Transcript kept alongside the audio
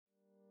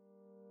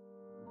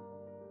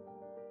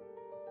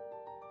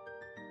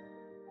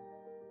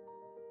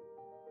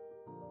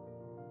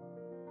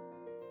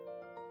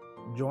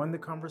Join the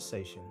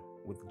conversation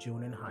with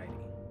June and Heidi.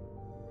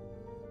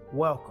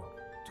 Welcome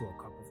to A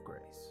Cup of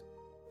Grace.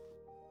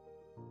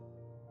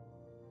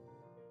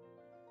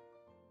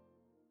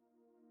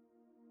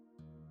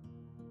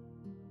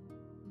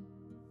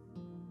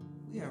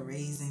 We are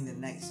raising the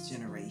next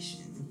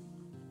generation.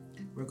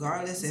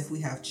 Regardless if we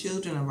have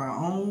children of our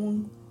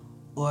own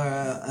or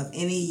of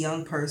any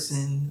young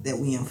person that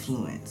we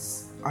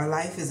influence. Our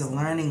life is a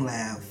learning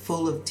lab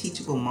full of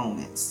teachable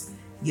moments,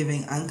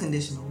 giving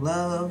unconditional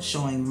love,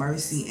 showing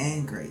mercy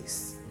and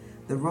grace.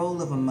 The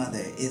role of a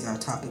mother is our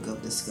topic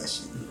of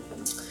discussion.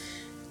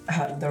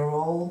 The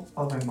role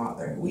of a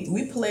mother.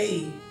 We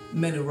play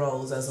many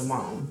roles as a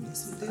mom.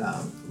 Yes, we do.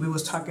 We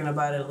was talking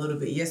about it a little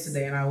bit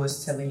yesterday, and I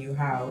was telling you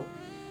how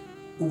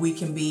we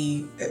can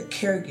be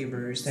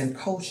caregivers and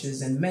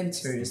coaches and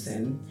mentors,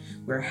 and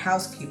we're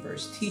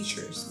housekeepers,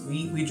 teachers.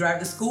 We drive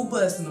the school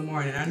bus in the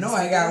morning. I know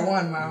I got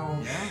one my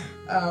own.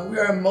 Yeah. We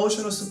are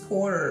emotional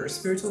supporters,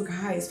 spiritual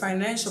guides,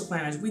 financial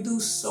planners. We do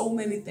so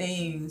many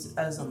things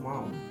as a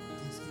mom.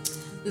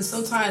 And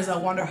sometimes I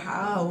wonder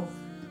how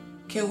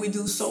can we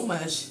do so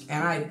much?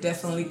 And I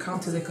definitely come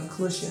to the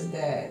conclusion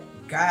that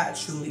God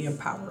truly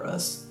empower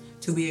us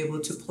to be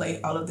able to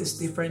play all of these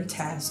different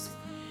tasks.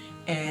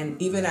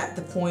 And even at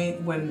the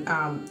point when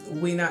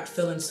we're not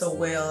feeling so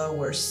well, or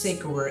we're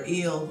sick, or we're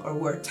ill, or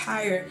we're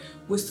tired,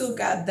 we still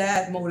got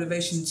that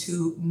motivation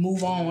to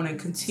move on and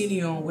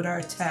continue on with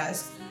our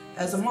task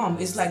as a mom.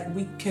 It's like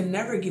we can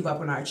never give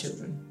up on our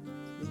children.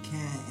 We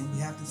can't, and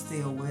we have to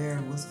stay aware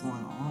of what's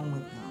going on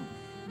with them.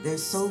 They're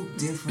so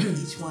different.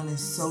 Each one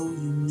is so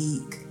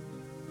unique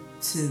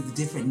to the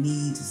different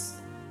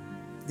needs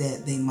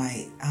that they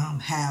might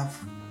have,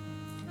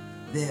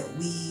 that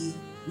we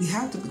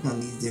have to become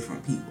these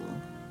different people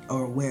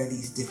or wear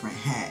these different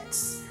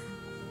hats.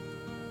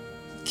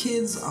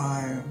 Kids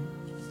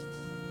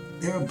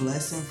they're a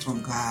blessing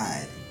from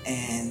God,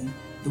 and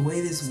the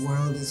way this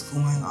world is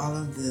going, all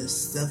of the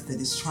stuff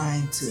that is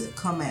trying to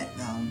come at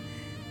them,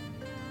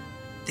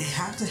 they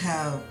have to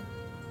have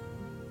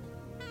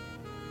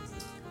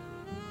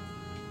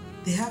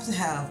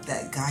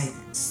that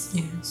guidance.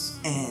 Yes.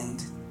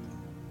 And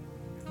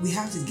we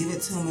have to give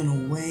it to them in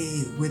a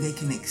way where they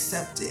can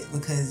accept it,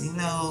 because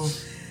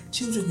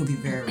children can be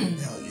very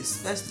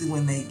rebellious, especially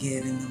when they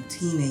get in them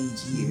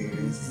teenage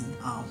years, and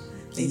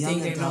They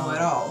think they know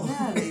it all.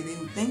 Yeah, they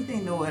think they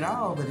know it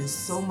all, but it's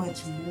so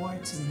much more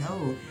to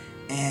know.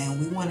 And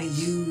we want to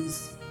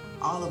use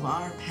all of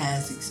our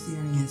past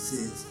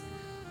experiences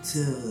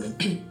to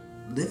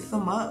lift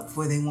them up,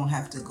 where they won't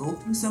have to go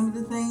through some of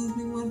the things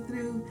we went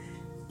through,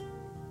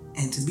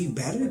 and to be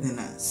better than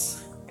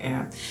us.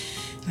 Yeah.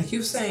 Like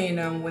you're saying,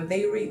 when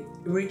they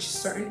reach a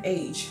certain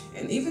age,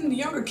 and even the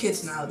younger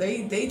kids now,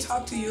 they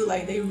talk to you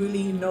like they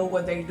really know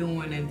what they're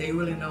doing, and they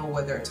really know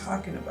what they're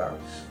talking about.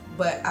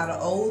 But out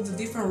of all the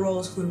different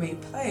roles we may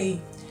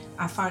play,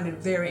 I find it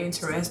very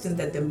interesting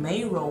that the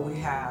main role we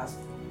have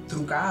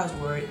through God's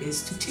word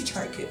is to teach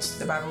our kids.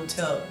 The Bible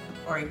tells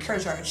or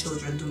encourage our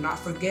children, do not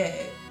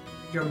forget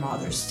your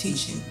mother's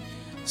teaching.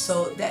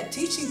 So that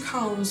teaching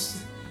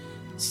comes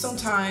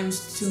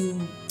sometimes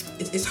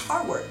it's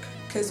hard work.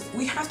 Because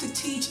we have to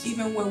teach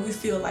even when we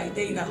feel like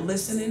they're not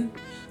listening.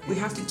 We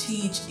have to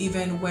teach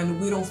even when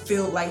we don't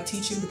feel like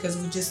teaching because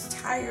we're just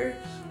tired,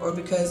 or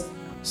because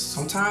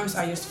sometimes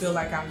I just feel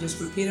like I'm just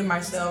repeating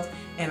myself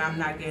and I'm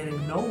not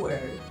getting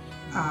nowhere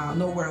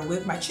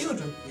with my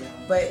children. Yeah.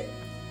 But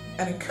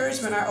an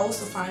encouragement I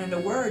also find in the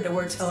word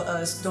tells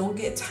us, don't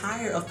get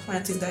tired of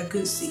planting that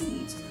good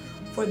seeds.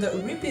 For the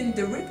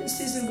reaping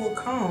season will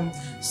come.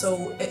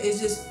 So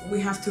it's just,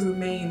 we have to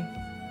remain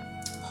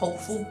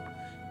hopeful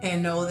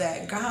and know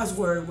that God's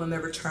word will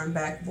never turn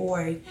back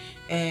void.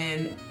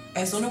 And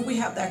as long as we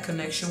have that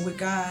connection with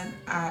God,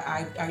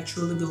 I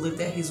truly believe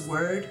that his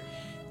word,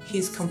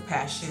 his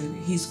compassion,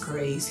 his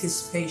grace,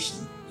 his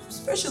patience,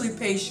 especially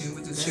patient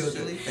with the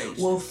children,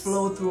 will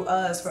flow through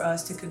us for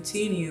us to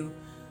continue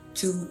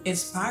to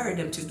inspire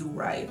them to do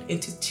right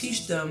and to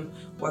teach them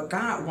what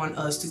God wants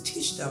us to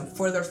teach them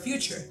for their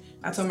future.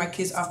 I tell my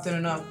kids often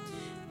enough,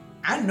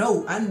 I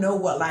know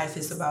what life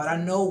is about. I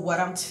know what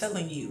I'm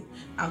telling you.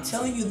 I'm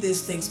telling you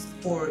these things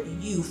for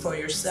you, for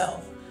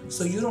yourself.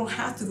 So you don't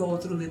have to go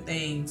through the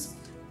things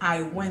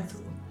I went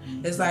through.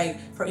 Mm-hmm. It's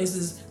like, for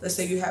instance, let's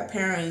say you have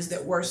parents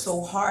that work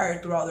so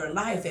hard throughout their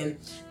life, and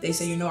they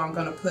say, I'm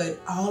going to put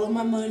all of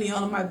my money,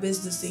 all of my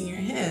business in your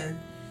hand,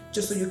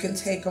 just so you can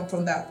take them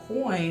from that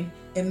point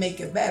and make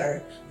it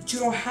better. But you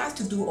don't have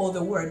to do all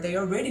the work. They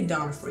already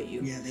done for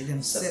you. Yeah, they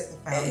didn't set the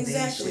foundation.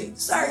 Exactly.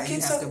 Sorry,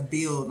 kids. You have to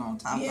build on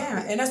top of it.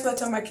 Yeah, and that's what I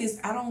tell my kids.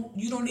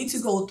 You don't need to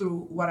go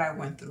through what I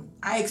went through.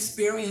 I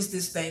experienced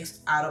these things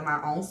out of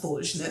my own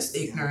foolishness,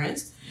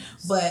 ignorance.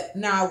 Yes. But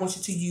now I want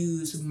you to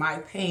use my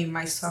pain,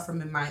 my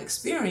suffering, and my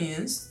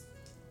experience,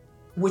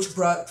 which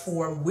brought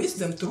forth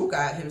wisdom through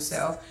God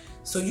himself.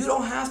 So you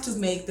don't have to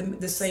make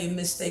the same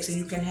mistakes, and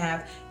you can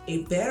have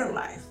a better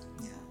life.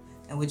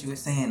 And what you were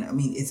saying,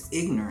 it's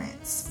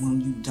ignorance.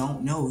 When you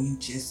don't know, you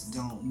just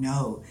don't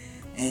know.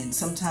 And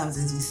sometimes,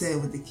 as we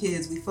said with the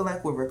kids, we feel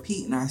like we're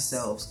repeating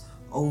ourselves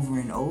over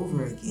and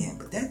over again.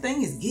 But that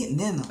thing is getting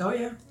in them. Oh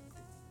yeah.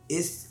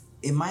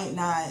 We might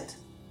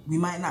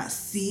not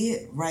see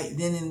it right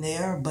then and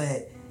there,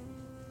 but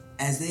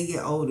as they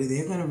get older,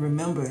 they're going to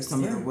remember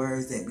some of the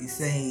words that we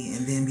say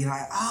and then be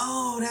like,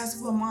 oh, that's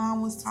what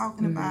Mom was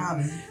talking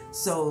about.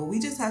 So we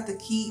just have to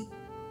keep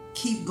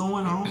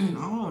going on and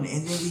on.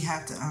 And then we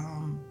have to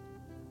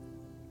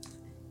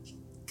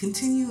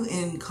continue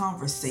in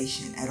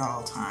conversation at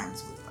all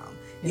times with them.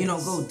 Yes. You know,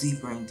 go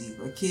deeper and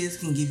deeper. Kids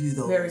can give you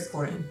those very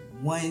important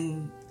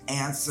one-worded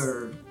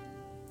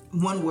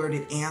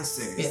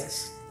answers.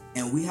 Yes.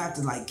 And we have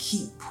to like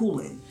keep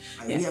pulling.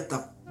 We have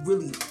to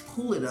really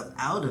pull it up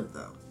out of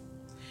them.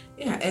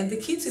 Yeah, and the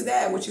key to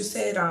that, what you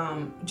said,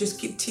 just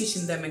keep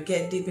teaching them and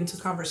get deep into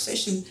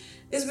conversation,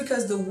 is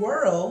because the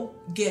world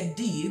get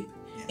deep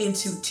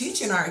into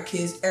teaching our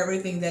kids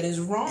everything that is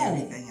wrong.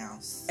 Everything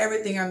else.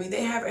 Everything. I mean,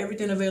 they have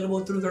everything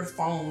available through their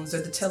phones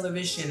or the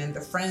television and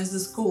the friends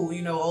at school,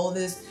 you know, all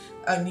this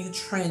new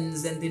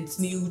trends and this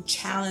new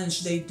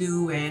challenge they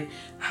do, and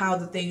how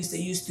the things that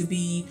used to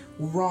be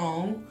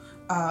wrong,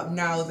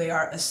 now they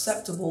are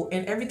acceptable,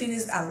 and everything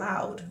is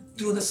allowed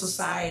through the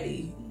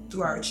society,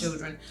 through our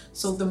children.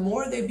 So the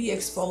more they be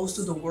exposed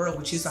to the world,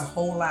 which is a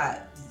whole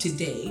lot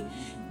today,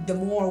 the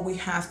more we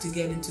have to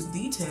get into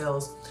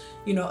details,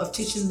 you know, of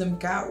teaching them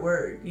God's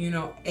word. You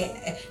know,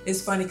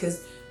 it's funny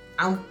because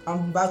I'm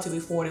about to be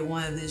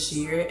 41 this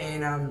year,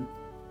 and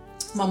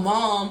my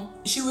mom,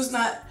 she was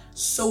not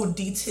so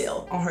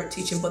detailed on her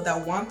teaching, but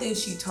that one thing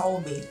she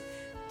told me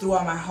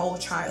throughout my whole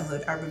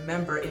childhood, I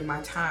remember in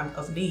my time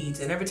of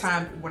needs. And every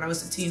time when I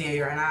was a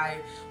teenager and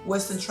I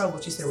was in trouble,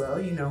 she said, well,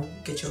 you know,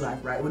 get your life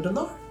right with the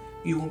Lord.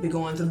 You won't be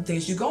going through the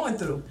things you're going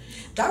through.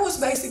 That was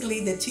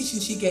basically the teaching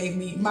she gave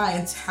me my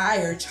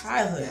entire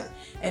childhood. Yeah.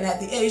 And at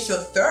the age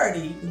of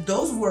 30,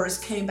 those words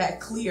came back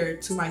clear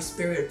to my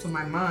spirit, to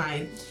my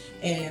mind.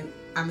 And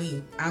I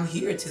mean, I'm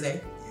here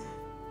today.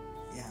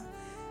 Yeah.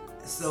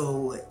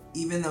 So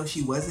even though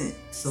she wasn't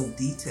so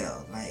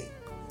detailed, like,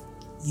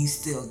 you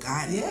still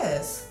got it.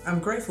 Yes, I'm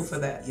grateful for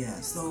that.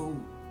 Yeah, so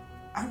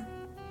our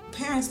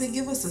parents, they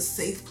give us a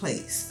safe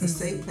place, a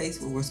safe place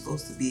where we're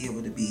supposed to be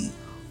able to be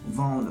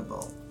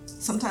vulnerable.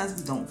 Sometimes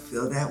we don't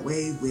feel that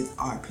way with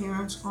our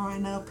parents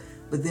growing up,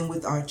 but then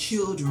with our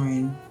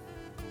children,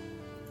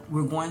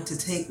 we're going to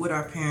take what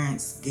our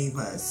parents gave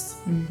us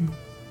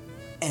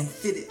and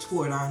fit it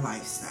toward our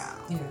lifestyle.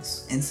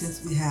 Yes. And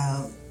since we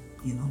have,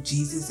 you know,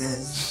 Jesus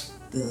as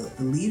the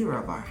leader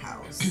of our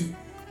house,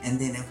 and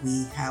then if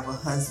we have a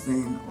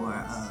husband or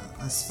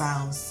a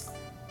spouse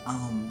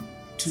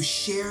to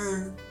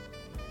share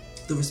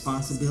the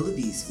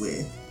responsibilities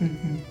with,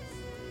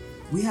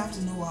 we have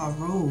to know our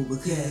role,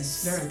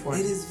 because very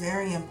important. It is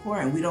very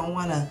important. We don't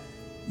want to,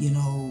 you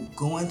know,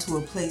 go into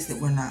a place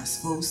that we're not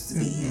supposed to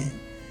be in.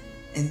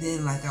 And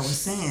then, like I was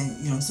saying,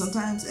 you know,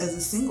 sometimes as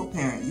a single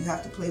parent, you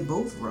have to play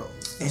both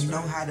roles and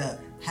know how to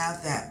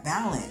have that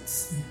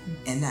balance.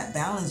 And that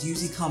balance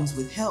usually comes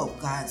with help.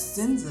 God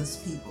sends us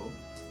people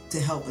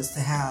to help us to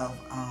have,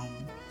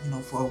 you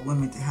know, for a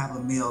woman to have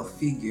a male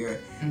figure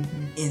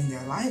in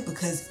their life,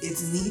 because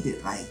it's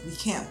needed. Like, we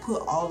can't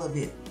put all of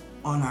it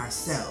on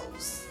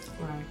ourselves.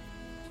 Right.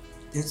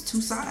 There's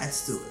two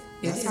sides to it.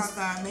 That's how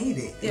God made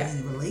it. Yeah. And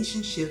then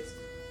relationships,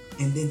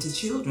 and then to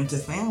children, to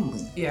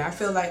family. Yeah, I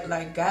feel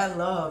like God's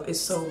love is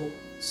so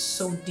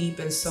deep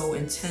and so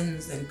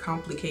intense and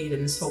complicated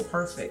and so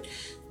perfect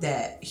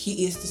that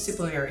He is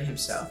disciplinary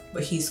Himself,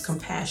 but He's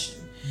compassion.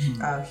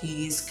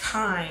 He is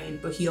kind,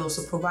 but He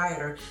also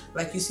provider.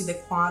 Like, you see the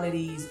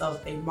qualities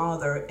of a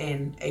mother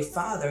and a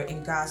father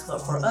in God's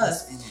love for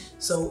us.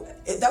 So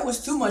that was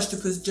too much to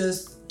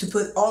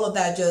put all of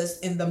that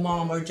just in the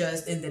mom or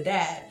just in the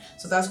dad.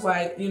 So that's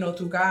why, you know,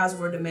 through God's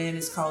word, the man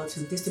is called to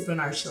discipline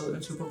our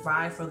children, to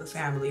provide for the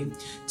family,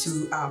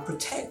 to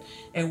protect,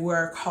 and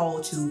we're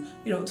called to,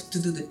 you know,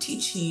 to do the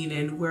teaching,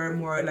 and we're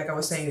more, like I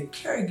was saying, the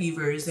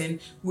caregivers, and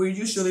we're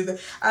usually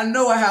I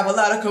know I have a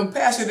lot of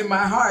compassion in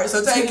my heart,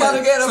 so take kind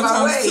of get out of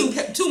my way.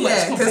 Too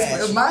much compassion.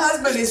 Because my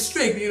husband is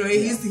strict, you know,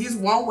 he's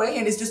one way,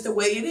 and it's just the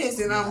way it is,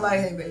 and I'm like,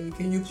 hey baby,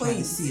 can you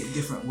please see it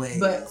different ways?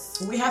 But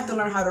we have to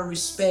learn how to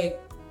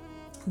respect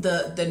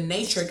the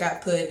nature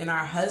God put in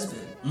our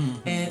husband,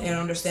 and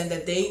understand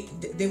that they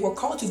were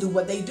called to do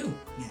what they do,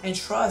 and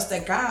trust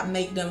that God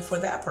made them for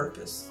that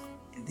purpose.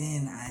 And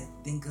then I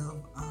think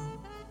of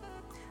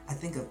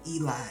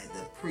Eli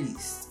the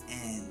priest,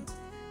 and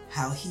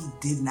how he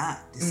did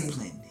not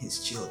discipline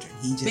his children.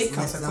 He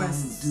just let them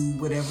do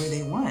whatever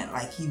they want.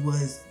 Like, he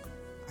was,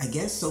 I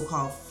guess,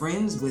 so-called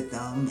friends with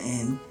them,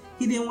 and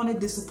he didn't want to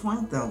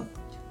disappoint them.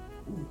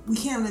 We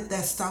can't let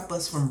that stop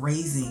us from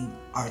raising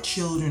our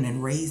children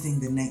and raising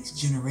the next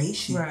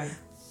generation. Right.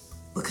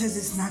 Because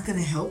it's not going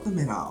to help them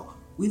at all.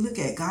 We look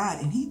at God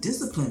and He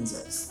disciplines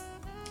us.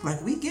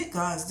 Like, we get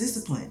God's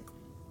discipline.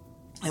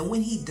 And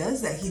when He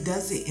does that, He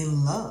does it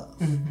in love.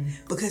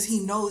 Because He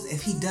knows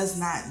if He does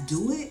not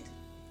do it,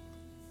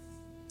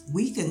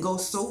 we can go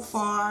so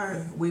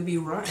far. We be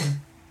running.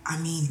 I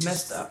mean,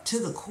 messed up to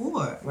the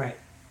core. Right.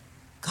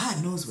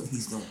 God knows what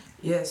He's doing.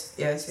 Yes.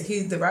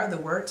 The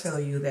word tell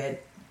you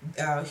that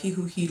he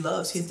who he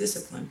loves, his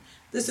discipline.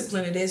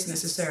 Discipline, it is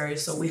necessary.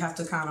 So we have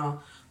to kind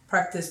of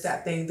practice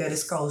that thing that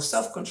is called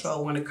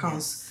self-control when it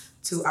comes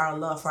to our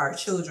love for our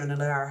children, and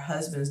let our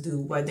husbands do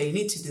what they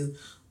need to do.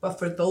 But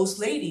for those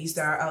ladies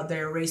that are out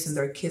there raising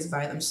their kids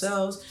by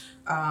themselves,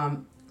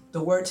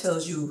 the word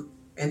tells you,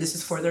 and this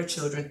is for their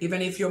children,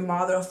 even if your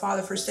mother or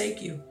father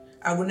forsake you,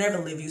 I will never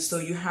leave you. So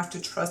you have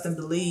to trust and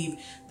believe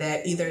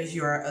that either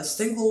you're a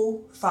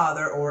single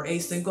father or a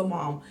single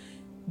mom,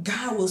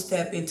 God will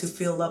step in to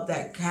fill up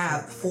that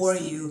gap for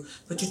you,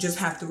 but you just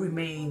have to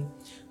remain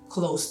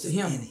close to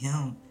Him. In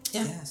Him.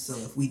 Yeah. So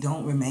if we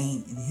don't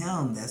remain in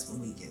Him, that's when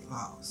we get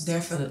lost.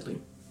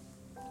 Definitely.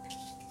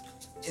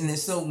 And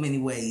there's so many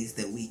ways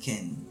that we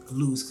can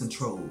lose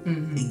control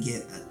and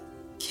get a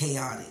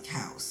chaotic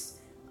house.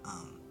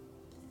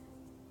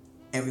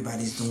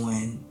 Everybody's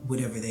doing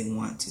whatever they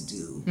want to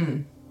do.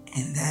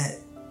 And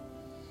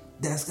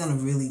that's going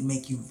to really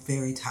make you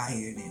very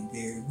tired and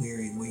very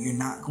weary, where you're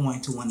not going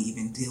to want to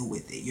even deal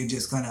with it. You're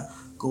just going to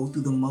go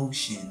through the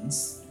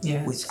motions,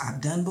 which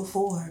I've done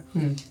before.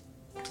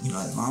 You know,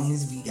 as long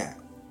as we got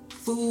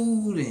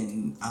food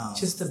and...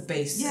 just the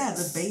basics. Yeah,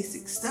 the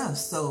basic stuff.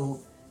 So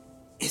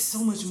it's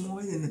so much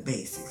more than the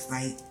basics.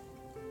 Like,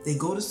 they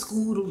go to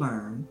school to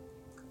learn,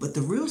 but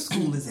the real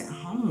school is at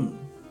home.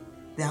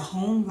 That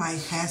home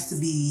life has to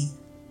be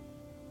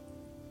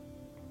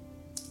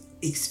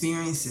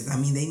experiences. I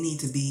mean, they need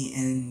to be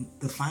in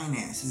the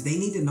finances. They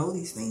need to know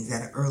these things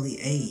at an early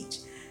age.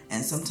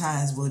 And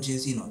sometimes we'll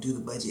just, do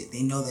the budget.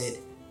 They know that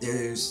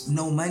there's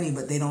no money,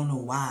 but they don't know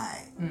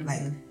why.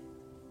 Like,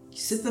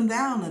 sit them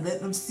down and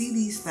let them see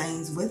these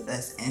things with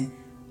us. And,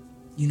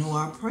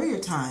 our prayer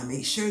time,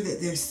 make sure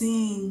that they're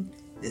seeing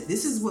that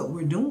this is what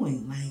we're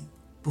doing. Like,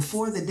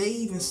 before the day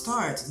even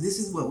starts, this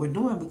is what we're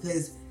doing,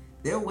 because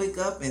they'll wake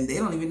up and they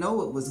don't even know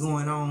what was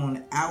going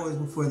on hours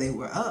before they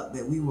were up,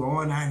 that we were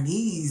on our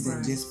knees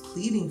and just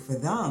pleading for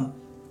them.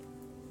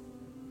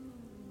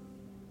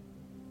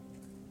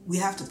 We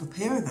have to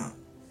prepare them.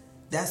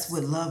 That's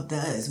what love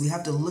does. We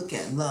have to look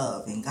at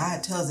love, and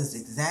God tells us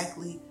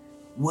exactly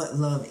what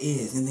love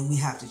is, and then we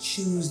have to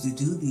choose to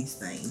do these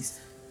things.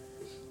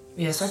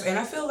 Yes, and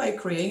I feel like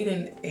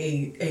creating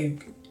a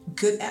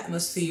good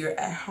atmosphere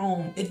at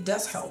home, it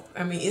does help.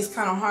 I mean, it's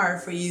kind of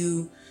hard for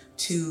you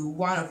to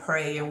want to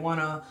pray and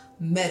want to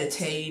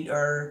meditate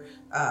or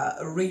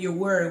read your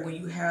word when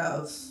you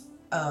have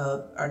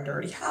a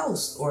dirty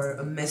house or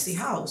a messy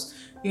house.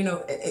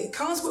 It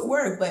comes with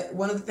work, but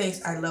one of the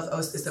things I love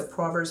is the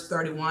Proverbs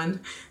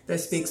 31 that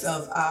speaks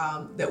of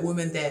that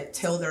woman that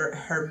tell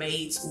her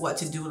maids what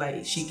to do,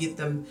 like she give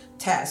them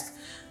tasks.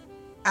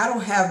 I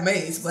don't have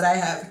maids, but I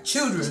have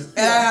children,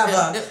 and I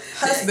have a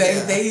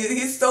husband.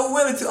 He's so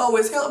willing to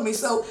always help me.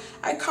 So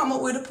I come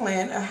up with a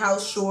plan, a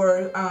house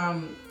chore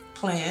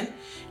plan,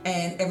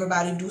 and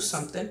everybody do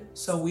something.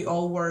 So we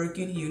all work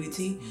in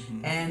unity,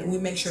 and we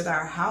make sure that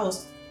our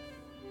house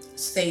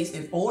stays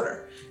in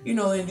order.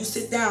 And you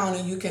sit down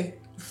and you can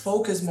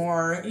focus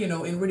more,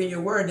 in reading your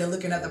word than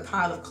looking at the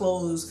pile of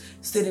clothes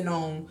sitting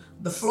on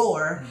the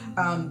floor.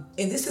 And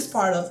this is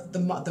part of the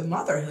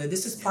motherhood.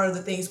 This is part of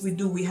the things we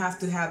do. We have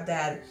to have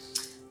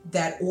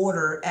that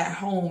order at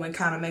home and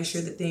kind of make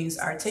sure that things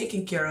are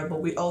taken care of.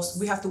 But we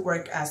have to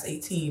work as a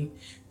team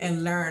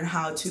and learn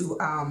how to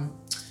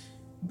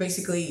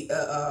basically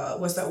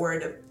what's that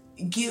word?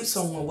 Give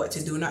someone what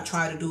to do, not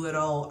try to do it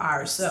all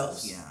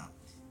ourselves. Yeah.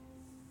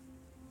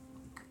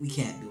 We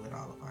can't do it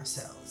all of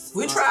ourselves.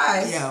 We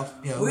try.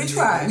 We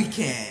try. We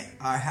can.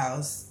 Our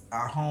house,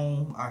 our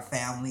home, our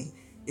family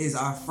is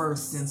our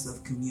first sense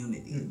of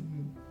community.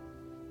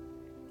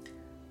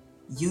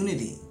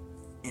 Unity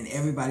and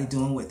everybody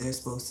doing what they're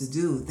supposed to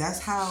do. That's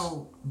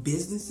how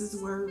businesses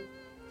work.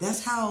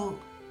 That's how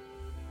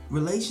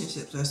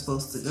relationships are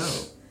supposed to go.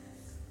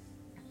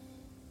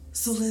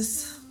 So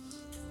let's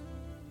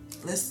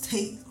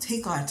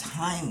take our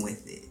time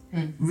with it.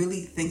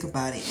 Really think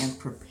about it and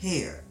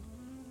prepare.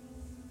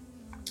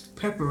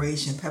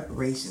 Preparation.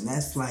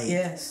 That's like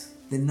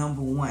the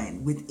number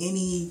one. With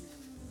any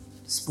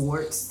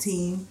sports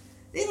team,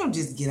 they don't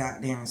just get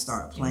out there and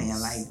start playing.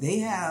 Like, they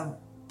have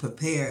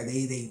prepared.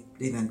 They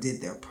done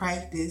did their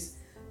practice.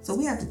 So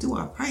we have to do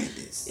our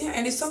practice. Yeah,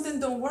 and if something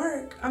don't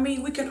work, I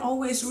mean, we can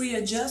always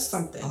readjust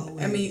something.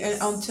 Always. I mean,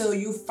 until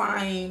you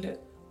find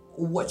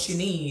what you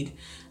need.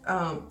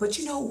 But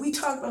we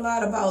talk a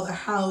lot about the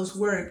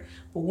housework.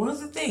 But one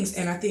of the things,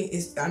 and I think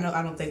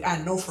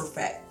I know for a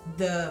fact,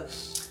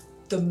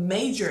 the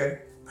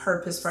major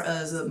purpose for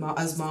us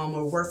as mom,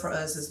 or work for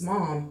us as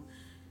mom,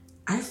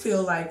 I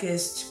feel like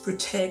is to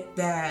protect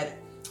that,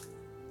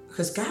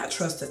 because God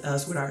trusted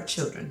us with our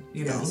children.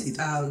 Yes,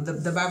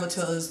 the Bible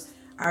tells us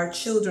our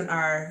children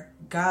are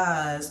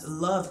God's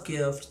love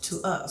gift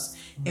to us.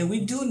 And we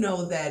do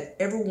know that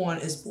everyone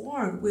is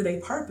born with a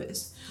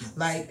purpose. Yes.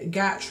 Like,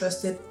 God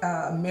trusted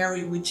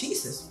Mary with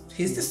Jesus.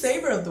 He's the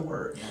savior of the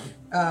world.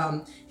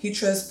 He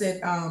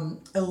trusted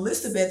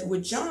Elizabeth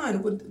with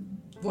John, with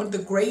one of the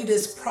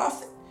greatest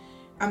prophets.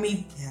 I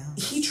mean,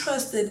 he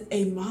trusted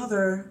a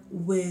mother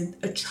with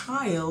a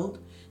child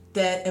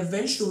that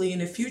eventually in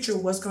the future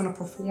was going to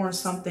perform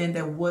something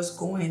that was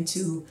going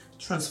to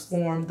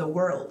transform the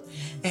world.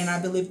 And I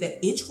believe that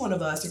each one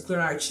of us,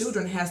 including our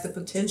children, has the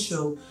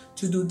potential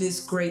to do this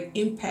great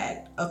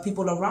impact of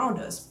people around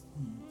us.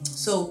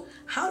 So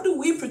how do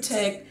we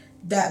protect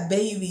that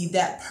baby,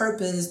 that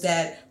purpose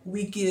that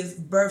we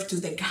give birth to,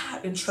 that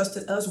God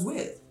entrusted us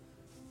with?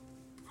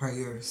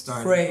 Prayer,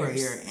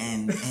 prayer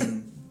and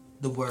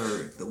the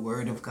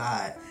word of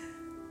God.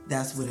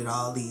 That's what it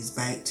all leads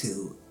back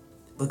to.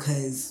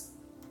 Because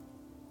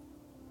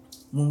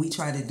when we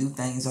try to do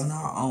things on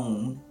our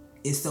own,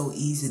 it's so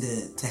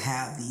easy to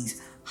have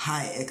these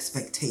high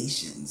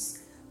expectations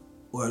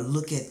or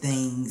look at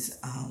things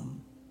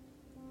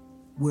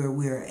where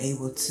we're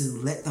able to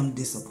let them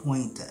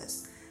disappoint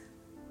us.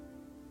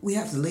 We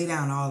have to lay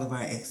down all of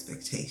our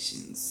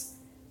expectations,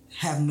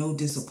 have no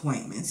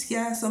disappointments.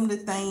 Yeah, some of the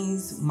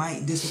things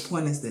might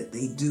disappoint us that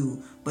they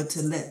do, but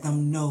to let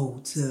them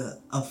know, to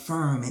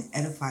affirm and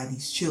edify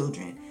these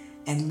children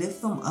and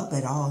lift them up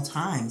at all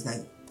times.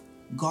 Like,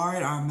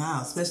 guard our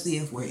mouths, especially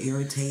if we're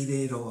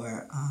irritated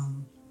or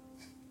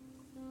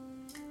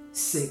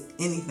sick,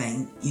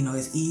 anything. You know,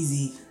 it's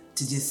easy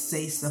to just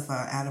say stuff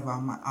out of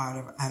our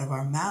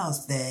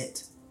mouths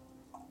that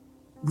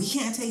we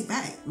can't take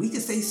back. We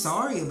could say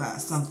sorry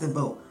about something,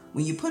 but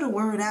when you put a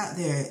word out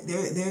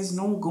there's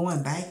no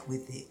going back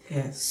with it.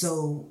 Yes.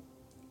 So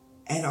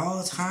at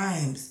all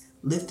times,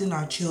 lifting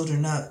our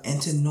children up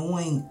and to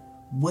knowing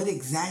what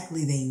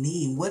exactly they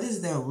need. What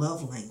is their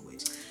love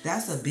language?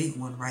 That's a big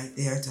one right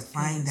there, to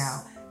find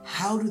out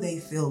how do they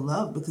feel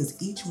loved, because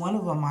each one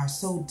of them are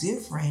so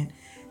different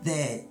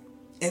that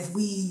if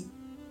we,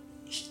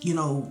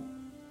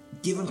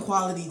 give them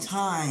quality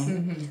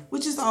time,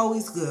 which is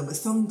always good, but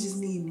some just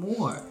need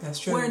more. That's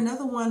true. Where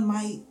another one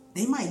might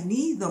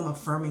need them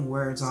affirming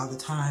words all the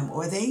time,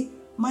 or they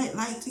might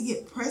like to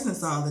get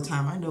presents all the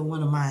time. I know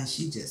one of mine,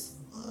 she just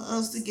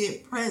loves to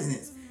get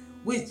presents,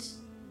 which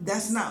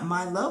that's not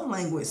my love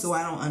language, so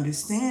I don't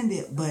understand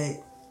it,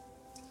 but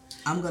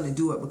I'm going to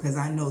do it because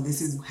I know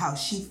this is how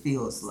she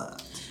feels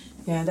loved.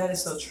 Yeah, that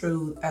is so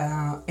true,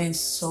 and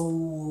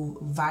so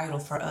vital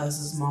for us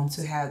as moms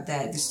to have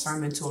that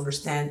discernment, to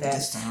understand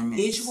that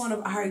each one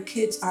of our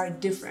kids are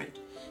different.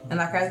 And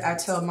like I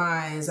tell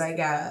mine, I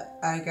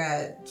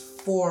got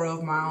 4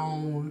 of my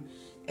own,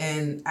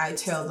 and I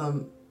tell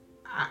them,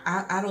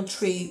 I don't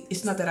treat,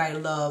 it's not that I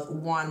love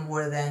one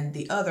more than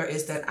the other,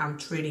 it's that I'm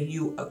treating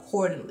you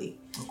accordingly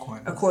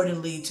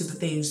to the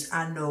things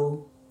I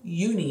know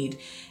you need.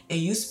 And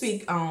you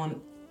speak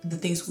on the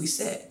things we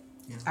said.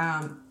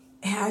 Yeah.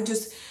 And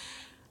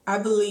I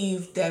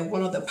believe that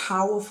one of the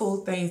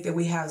powerful things that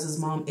we have as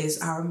mom is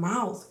our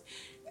mouth.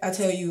 I'll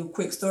tell you a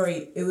quick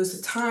story. It was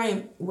a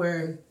time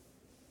where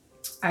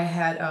I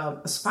had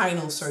a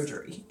spinal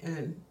surgery,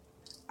 and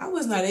I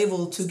was not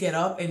able to get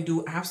up and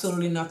do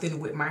absolutely nothing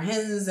with my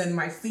hands and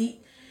my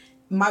feet.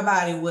 My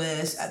body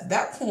was, at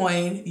that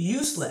point,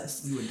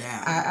 useless. You were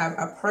down.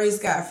 I praise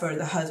God for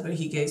the husband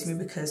he gave me,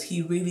 because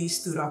he really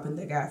stood up in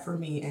the gap for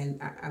me.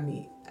 And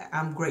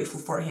I'm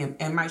grateful for him.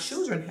 And my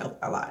children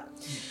helped a lot.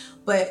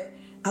 But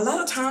a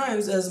lot of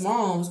times as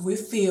moms, we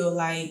feel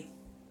like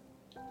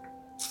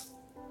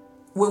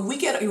when we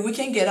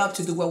can't get up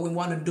to do what we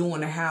want to do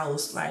in the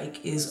house,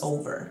 like, is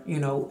over.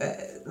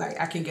 Like,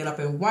 I can get up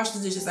and wash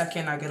the dishes. I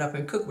cannot get up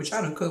and cook, which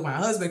I don't cook. My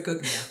husband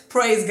cook. Yeah.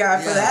 Praise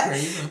God for that.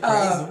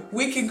 Praise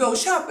we can go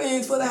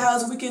shopping for the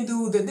house. We can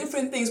do the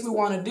different things we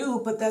want to do.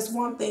 But that's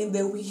one thing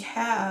that we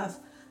have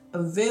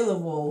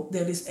available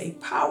that is a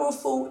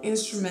powerful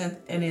instrument,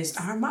 and it's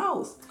our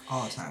mouth.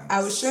 All times.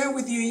 I was sharing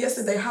with you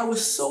yesterday how I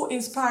was so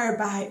inspired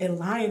by a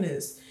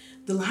lioness.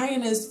 The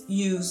lioness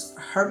used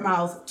her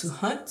mouth to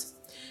hunt.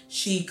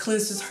 She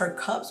cleanses her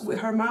cups with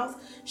her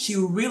mouth. She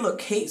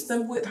relocates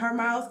them with her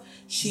mouth.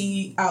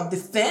 She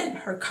defends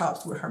her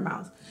cups with her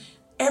mouth.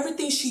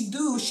 Everything she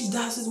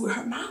does it with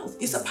her mouth.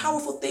 It's a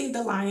powerful thing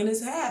the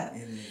lioness had.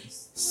 It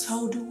is.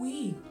 So do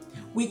we.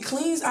 We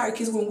cleanse our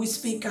kids when we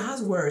speak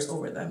God's words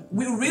over them.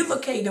 We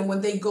relocate them when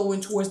they go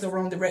in towards the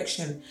wrong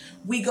direction.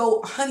 We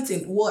go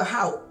hunting. Well,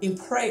 how? In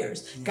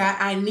prayers. God,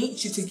 I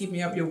need you to give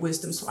me up your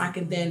wisdom so I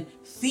can then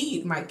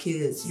feed my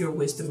kids your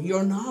wisdom,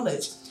 your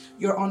knowledge,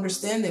 your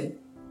understanding.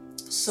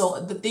 So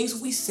the things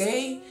we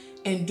say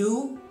and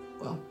do,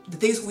 the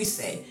things we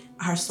say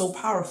are so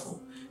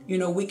powerful.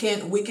 We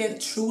can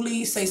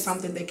truly say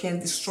something that can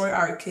destroy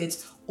our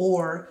kids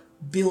or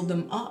build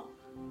them up.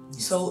 Yeah.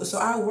 So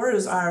our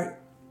words are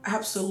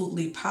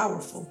absolutely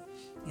powerful.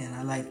 And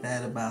I like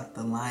that about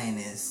the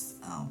lioness.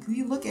 When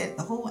you look at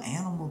the whole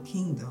animal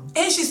kingdom,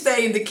 and she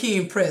stayed in the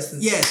king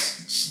presence.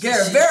 Yes,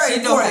 very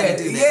important. Know how to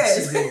do that.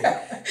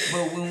 Yes.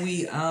 But when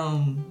we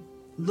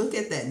look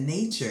at that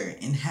nature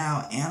and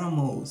how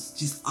animals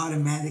just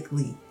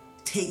automatically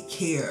take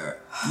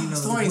care,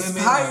 so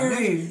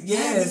inspiring.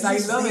 Yes, I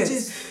love it. They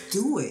just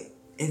do it,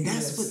 and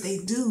that's what they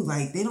do.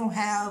 Like, they don't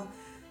have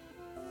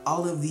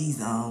all of these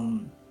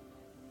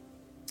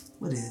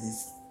what is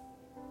this?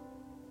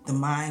 The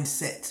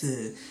mindset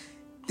to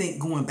think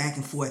going back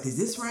and forth. Is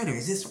this right or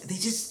is this right? They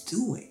just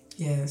do it.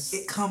 Yes.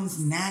 It comes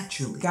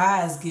naturally.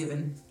 God's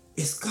given.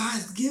 it's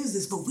God gives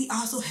us, but we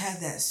also have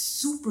that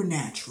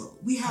supernatural.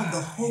 We have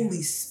the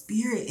Holy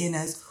Spirit in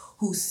us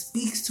who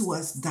speaks to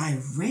us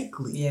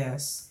directly.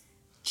 Yes.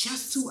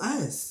 Just to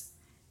us.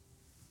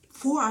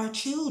 For our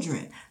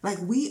children. Like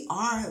we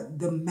are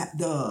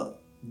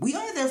we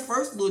are their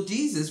first little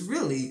Jesus,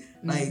 really.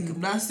 Like I'm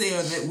not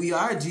saying that we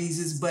are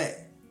Jesus, but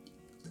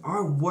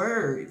our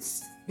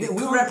words. We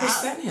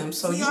represent him.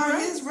 So we are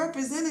his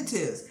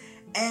representatives.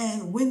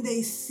 And when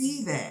they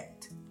see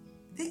that,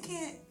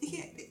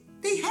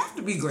 they have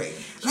to be great.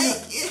 Like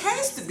it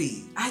has to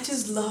be. I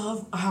just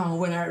love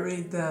when I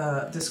read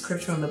the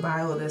scripture in the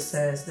Bible that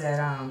says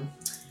that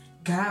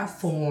God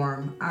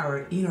formed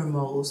our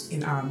innermost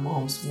in our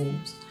mom's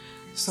wombs.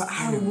 So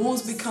our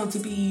wombs become to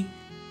be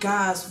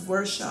God's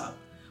workshop,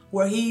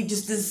 where he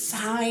just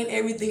designed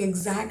everything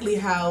exactly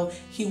how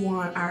he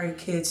want our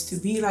kids to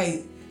be.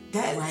 Like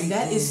that,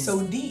 that is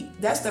so deep.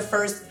 That's the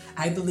first,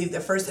 I believe, the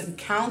first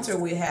encounter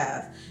we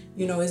have,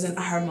 is in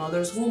our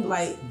mother's womb.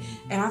 Like,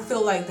 and I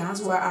feel like that's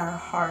why our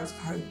hearts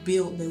are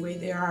built the way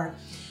they are.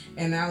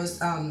 And I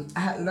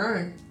had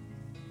learned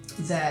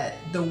that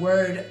the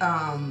word,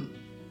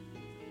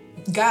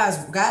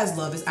 God's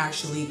love is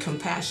actually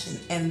compassion,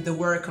 and the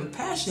word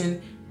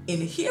compassion in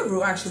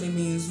Hebrew actually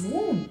means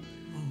womb.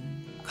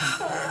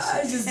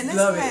 I just love it. And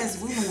that's why as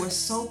women we're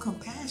so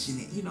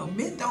compassionate.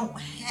 Men don't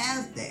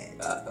have that.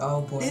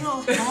 Oh boy, they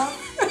don't have.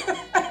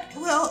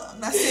 Well, I'm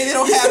not saying they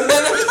don't have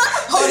none of it.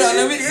 Hold on,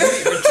 let me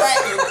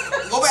retract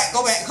it. Go back.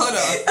 Hold on.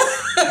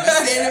 I'm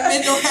not saying that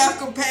men don't have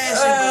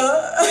compassion, but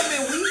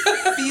women, we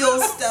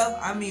feel stuff.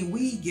 I mean,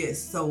 we get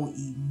so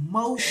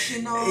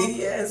emotional.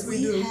 Yes,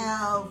 we do.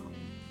 Have.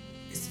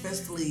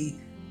 Especially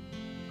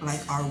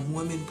like our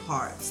women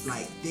parts,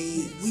 like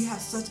we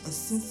have such a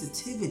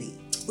sensitivity.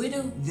 We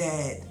do.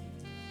 That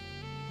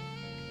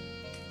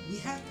we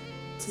have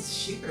to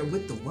share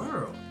with the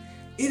world.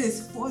 It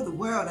is for the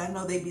world. I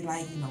know they be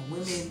like,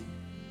 women,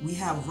 we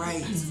have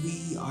rights,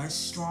 we are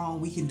strong,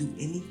 we can do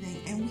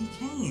anything, and we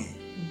can.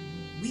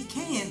 We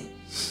can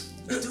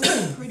do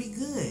it pretty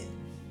good.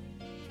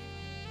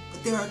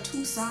 But there are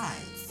two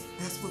sides.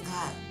 That's what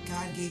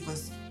God gave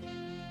us.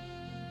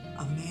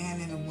 A man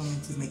and a woman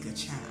to make a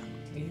child.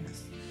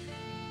 Yes.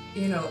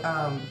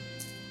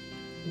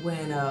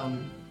 When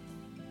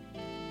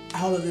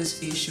all of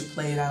this issue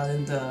played out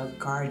in the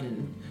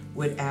garden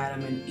with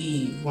Adam and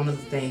Eve, one of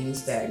the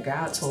things that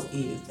God told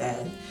Eve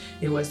that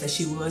it was that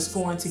she was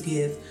going to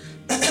give,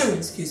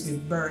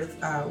 birth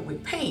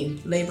with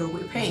pain, labor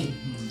with pain.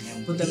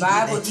 Mm-hmm. But the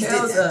Bible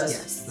tells us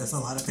yes, that's a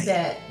lot of pain.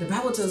 That the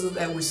Bible tells us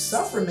that with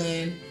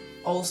suffering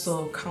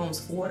also comes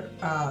forth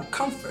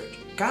comfort,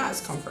 God's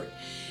comfort.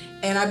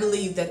 And I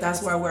believe that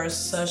that's why we're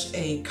such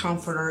a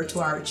comforter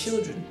to our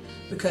children,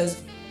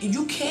 because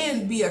you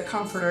can be a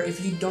comforter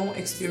if you don't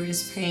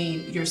experience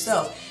pain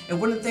yourself. And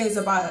one of the things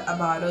about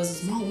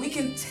us is, Mom, we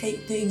can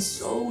take things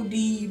so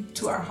deep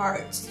to our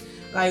hearts.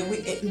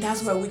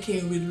 That's why we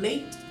can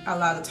relate a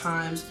lot of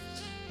times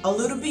a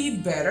little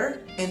bit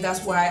better. And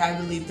that's why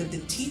I believe that the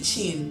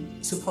teaching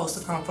is supposed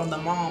to come from the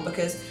mom,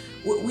 because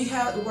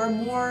we're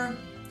more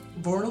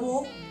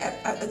vulnerable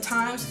at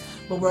times,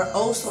 but we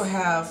also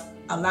have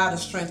a lot of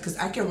strength, because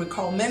I can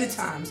recall many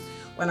times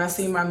when I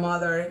see my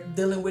mother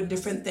dealing with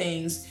different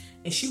things,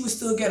 and she would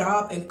still get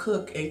up and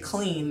cook and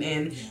clean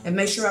and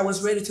make sure I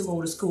was ready to go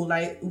to school.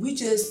 Like we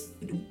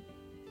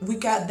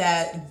got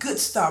that good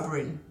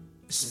stubborn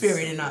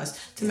spirit in us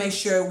to make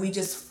sure we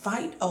just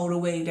fight all the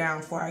way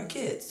down for our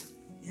kids.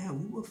 Yeah,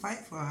 we will fight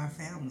for our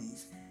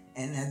families.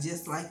 And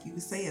just like you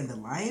were saying, the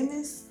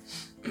lioness,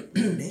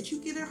 that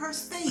you get in her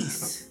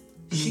space,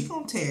 she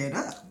gonna tear it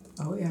up.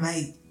 Oh yeah.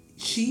 Like,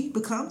 she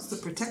becomes the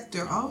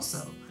protector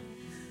also.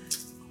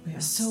 Yeah.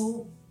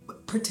 So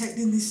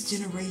protecting this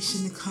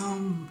generation to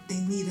come, they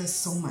need us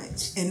so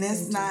much. And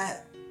that's not,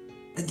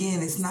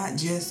 again, it's not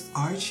just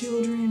our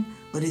children,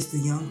 but it's the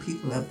young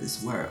people of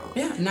this world.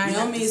 Yeah,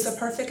 Naomi is a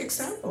perfect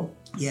example.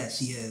 Yeah,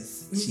 she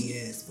is. Mm-hmm. She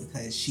is,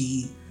 because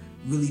she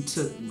really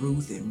took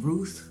Ruth, and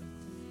Ruth,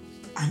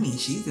 I mean,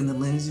 she's in the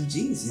lineage of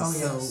Jesus. Oh,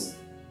 yes.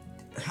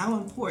 So how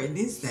important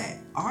is that?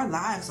 Our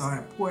lives are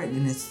important,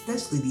 and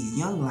especially these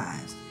young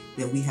lives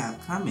that we have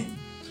coming.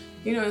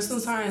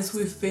 Sometimes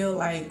we feel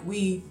like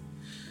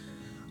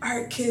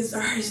our kids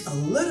are a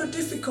little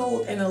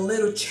difficult and a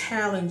little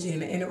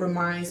challenging, and it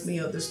reminds me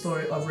of the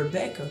story of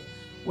Rebecca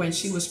when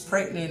she was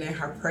pregnant and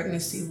her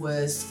pregnancy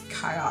was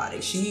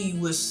chaotic. She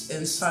was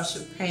in such a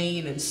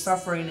pain and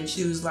suffering, and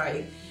she was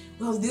like,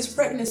 well, this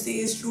pregnancy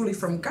is truly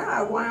from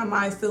God. Why am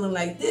I feeling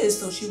like this?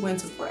 So she went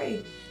to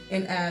pray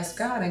and asked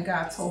God, and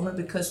God told her,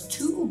 because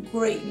two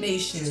great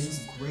nations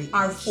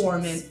are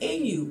forming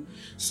in you.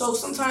 So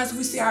sometimes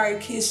we see our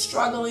kids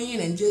struggling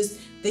and just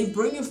they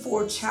bringing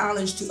forth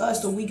challenge to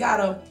us. So we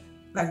gotta,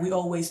 like we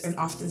always and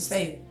often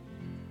say,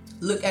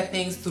 look at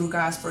things through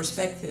God's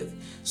perspective.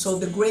 So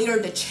the greater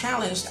the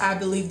challenge, I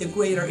believe the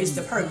greater is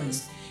the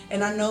purpose.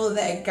 And I know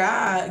that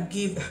God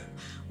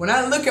when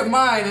I look at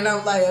mine and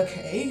I'm like,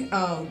 okay,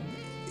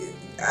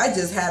 I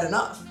just had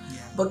enough.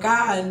 But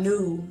God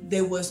knew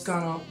they was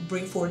gonna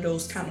bring forth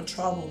those kind of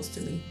troubles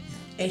to me.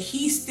 and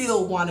he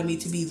still wanted me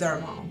to be their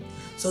mom.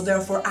 So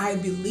therefore, I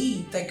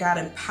believe that God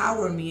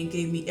empowered me and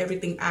gave me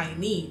everything I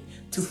need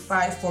to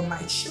fight for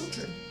my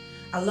children.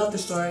 I love the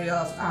story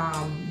of,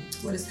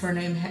 what is her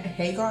name,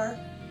 Hagar?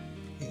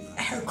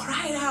 Her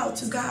cried out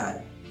to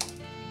God.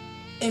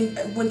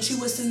 And when she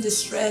was in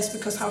distress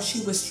because how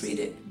she was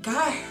treated,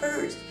 God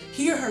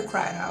hear her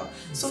cry out.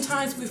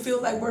 Sometimes we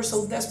feel like we're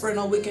so desperate and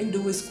all we can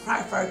do is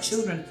cry for our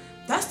children.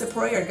 That's the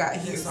prayer God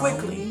hears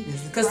quickly.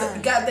 Because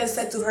God then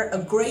said to her,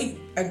 a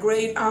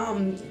great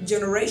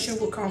generation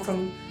will come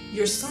from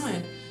your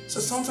son. So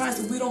sometimes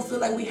if we don't feel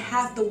like we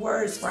have the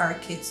words for our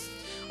kids,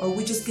 or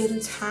we just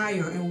getting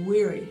tired and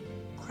weary,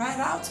 cry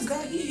out to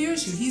God. He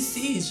hears you. He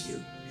sees you.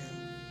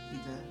 Yeah, he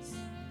does.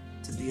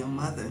 To be a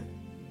mother.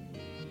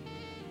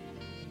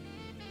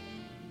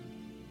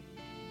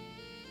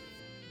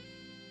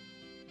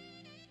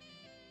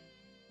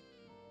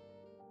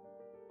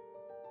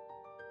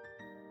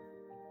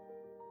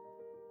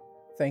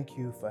 Thank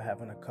you for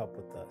having a cup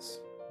with us.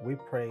 We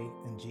pray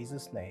in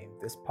Jesus' name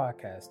this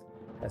podcast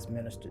has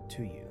ministered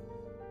to you.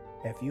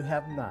 If you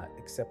have not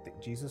accepted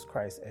Jesus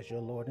Christ as your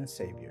Lord and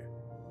Savior,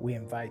 we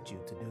invite you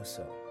to do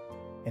so.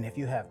 And if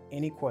you have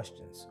any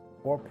questions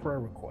or prayer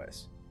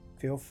requests,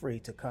 feel free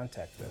to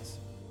contact us.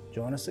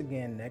 Join us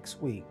again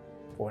next week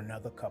for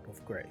another cup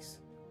of grace.